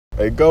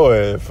Hey, go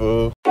ahead,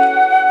 fool.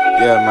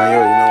 Yeah, man, you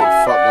know what the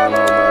fuck going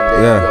on,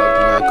 man. Yeah.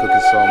 Man,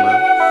 cooking soul, man.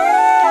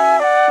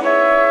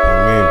 I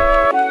mean,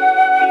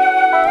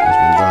 it's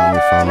been down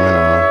me for a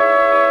minute, man.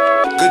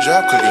 Good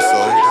job, cooking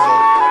soul.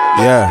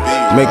 Yeah,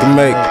 make it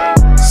make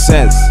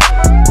sense.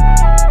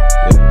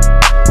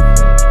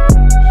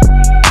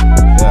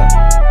 Yeah.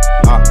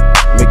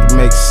 Make it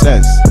make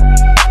sense.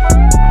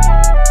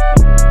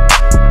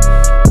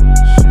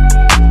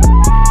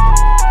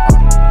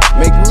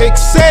 Make it make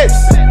sense.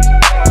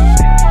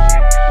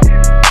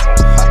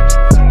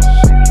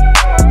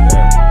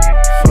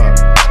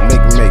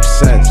 Make it make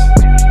sense.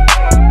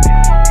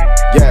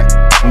 Yeah,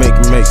 make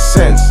it make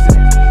sense.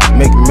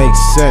 Make it make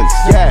sense.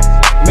 Yeah,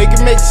 make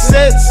it make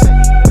sense.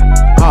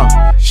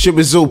 Shit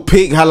was all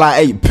peak, had like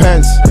 8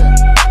 pence.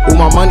 All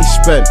my money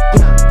spent,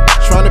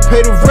 trying to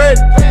pay the rent.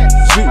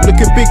 Zoot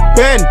looking Big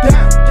Ben,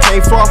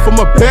 came far from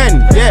a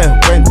bend. Yeah,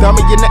 went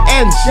dummy in the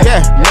ends.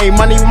 Yeah, made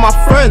money with my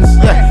friends.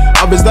 Yeah,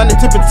 I was done it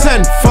to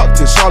pretend.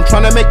 Fucked it, so I'm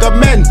trying to make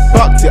amends.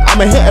 Fucked it,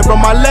 I'ma hit it from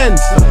my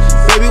lens.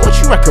 Baby, what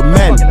you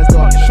recommend?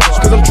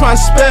 Cause I'm trying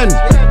to spend.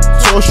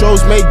 Tour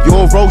shows made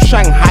euro,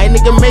 Shanghai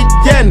nigga made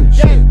yen.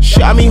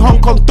 Shit, I mean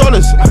Hong Kong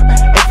dollars.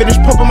 Ain't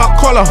finished popping my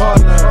collar.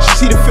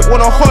 She see the fit when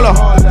I holler.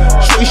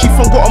 Shorty, she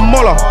from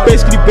Guatemala.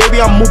 Basically,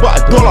 baby, I'm more but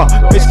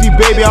 $1. Basically,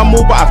 baby, I'm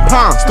more but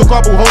 £1. Still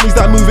couple homies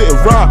that move it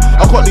around.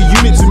 I got the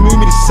unit to move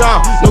me the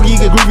sound. No, you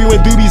get groovy when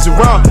doobies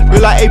around.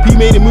 Real like AP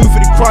made a move for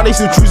the crowd. They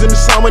still choosing the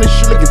sound when the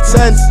shit look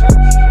intense.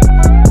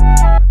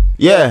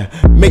 Yeah,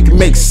 make it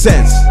make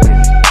sense.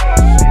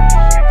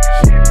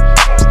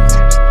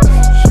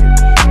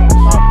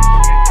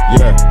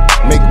 Yeah,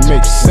 make it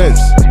make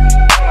sense.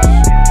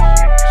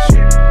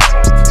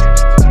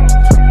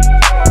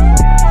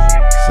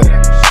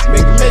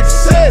 Make it make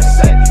sense.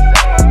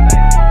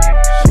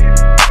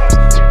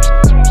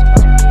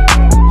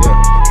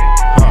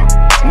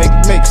 Yeah, make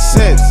it make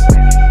sense.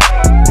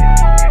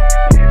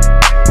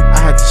 I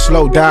had to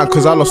slow down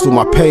cause I lost all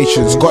my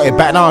patience. Got it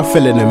back, now I'm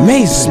feeling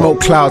amazing. Smoke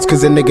clouds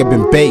cause the nigga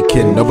been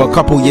baking. Over a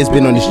couple years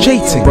been on his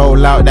J-ting.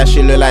 Roll out, that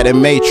shit look like the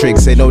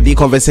Matrix. Ain't no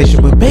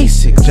conversation with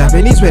basics.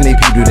 Japanese when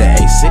AP do the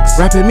A6.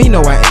 Rapping me,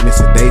 no I ain't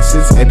missing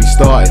daces. Heavy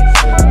started,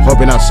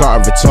 hoping I'm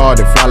something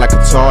retarded. Fly like a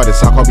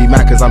TARDIS, I can't be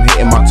mad cause I'm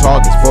hitting my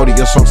targets. 40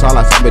 your songs sound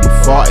like somebody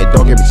farted.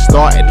 Don't get me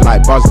started,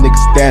 like buzz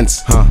niggas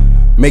dance.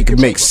 Make it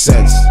make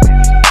sense.